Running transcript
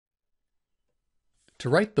To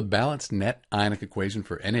write the balanced net ionic equation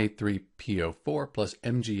for Na3PO4 plus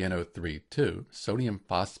MgNO3, sodium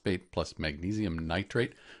phosphate plus magnesium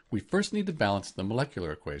nitrate, we first need to balance the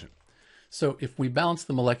molecular equation. So if we balance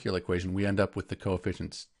the molecular equation, we end up with the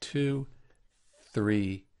coefficients 2,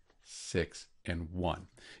 3, 6, and 1.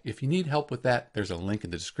 If you need help with that, there's a link in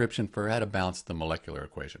the description for how to balance the molecular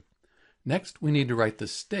equation. Next, we need to write the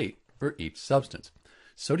state for each substance.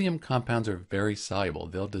 Sodium compounds are very soluble.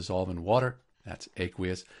 They'll dissolve in water. That's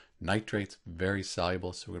aqueous. Nitrate's very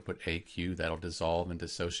soluble, so we're going to put AQ. That'll dissolve and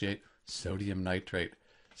dissociate. Sodium nitrate,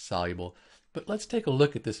 soluble. But let's take a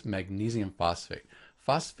look at this magnesium phosphate.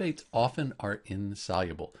 Phosphates often are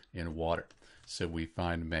insoluble in water. So we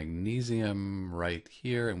find magnesium right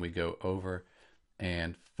here, and we go over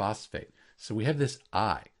and phosphate. So we have this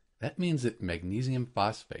I. That means that magnesium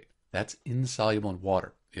phosphate, that's insoluble in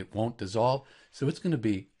water. It won't dissolve, so it's going to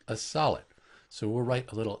be a solid. So we'll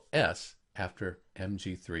write a little S after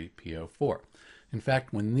Mg3PO4. In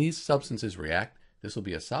fact, when these substances react, this will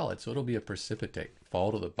be a solid, so it'll be a precipitate,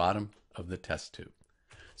 fall to the bottom of the test tube.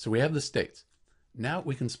 So we have the states. Now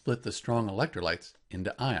we can split the strong electrolytes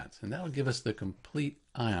into ions, and that'll give us the complete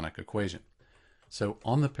ionic equation. So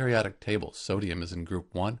on the periodic table, sodium is in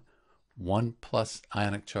group 1, 1 plus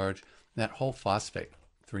ionic charge. That whole phosphate,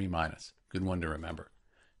 3 minus, good one to remember.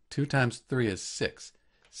 2 times 3 is 6.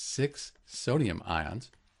 6 sodium ions.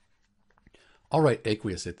 I'll write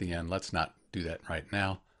aqueous at the end. Let's not do that right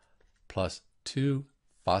now. Plus 2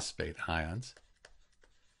 phosphate ions.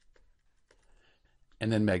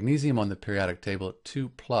 And then magnesium on the periodic table, 2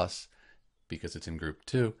 plus, because it's in group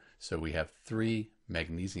 2. So we have 3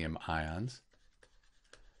 magnesium ions.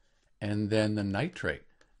 And then the nitrate.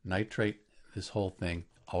 Nitrate, this whole thing,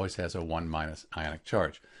 always has a 1 minus ionic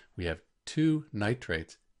charge. We have 2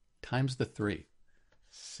 nitrates times the 3.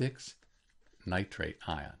 6 nitrate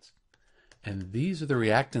ions. And these are the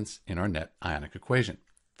reactants in our net ionic equation.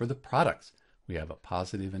 For the products, we have a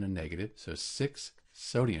positive and a negative, so 6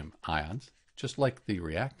 sodium ions, just like the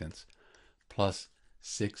reactants, plus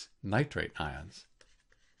 6 nitrate ions.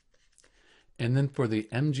 And then for the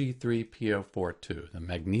Mg3PO4, the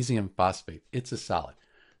magnesium phosphate, it's a solid.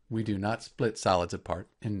 We do not split solids apart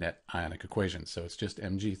in net ionic equations, so it's just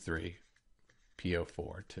Mg3PO4.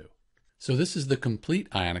 So this is the complete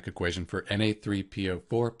ionic equation for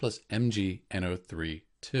Na3PO4 plus MgNO3.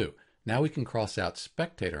 Now we can cross out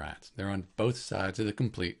spectator ions. They're on both sides of the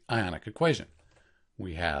complete ionic equation.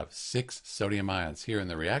 We have 6 sodium ions here in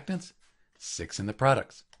the reactants, 6 in the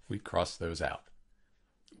products. We cross those out.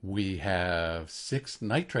 We have 6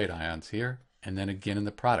 nitrate ions here, and then again in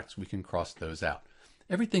the products, we can cross those out.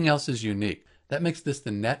 Everything else is unique. That makes this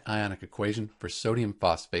the net ionic equation for sodium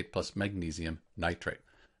phosphate plus magnesium nitrate.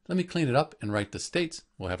 Let me clean it up and write the states.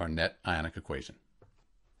 We'll have our net ionic equation.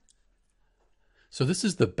 So this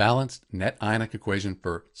is the balanced net ionic equation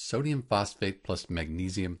for sodium phosphate plus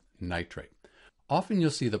magnesium nitrate. Often you'll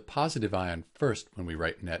see the positive ion first when we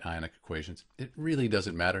write net ionic equations. It really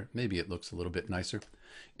doesn't matter. Maybe it looks a little bit nicer.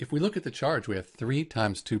 If we look at the charge, we have 3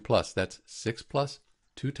 times 2 plus. That's 6 plus.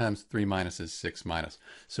 2 times 3 minus is 6 minus.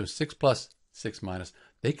 So 6 plus, 6 minus,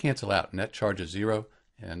 they cancel out. Net charge is 0.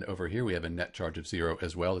 And over here we have a net charge of 0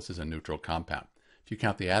 as well. This is a neutral compound. If you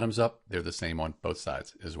count the atoms up, they're the same on both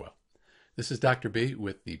sides as well. This is Dr. B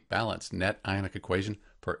with the balanced net ionic equation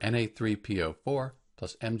for Na3PO4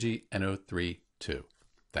 plus MgNO3.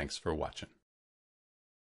 Thanks for watching.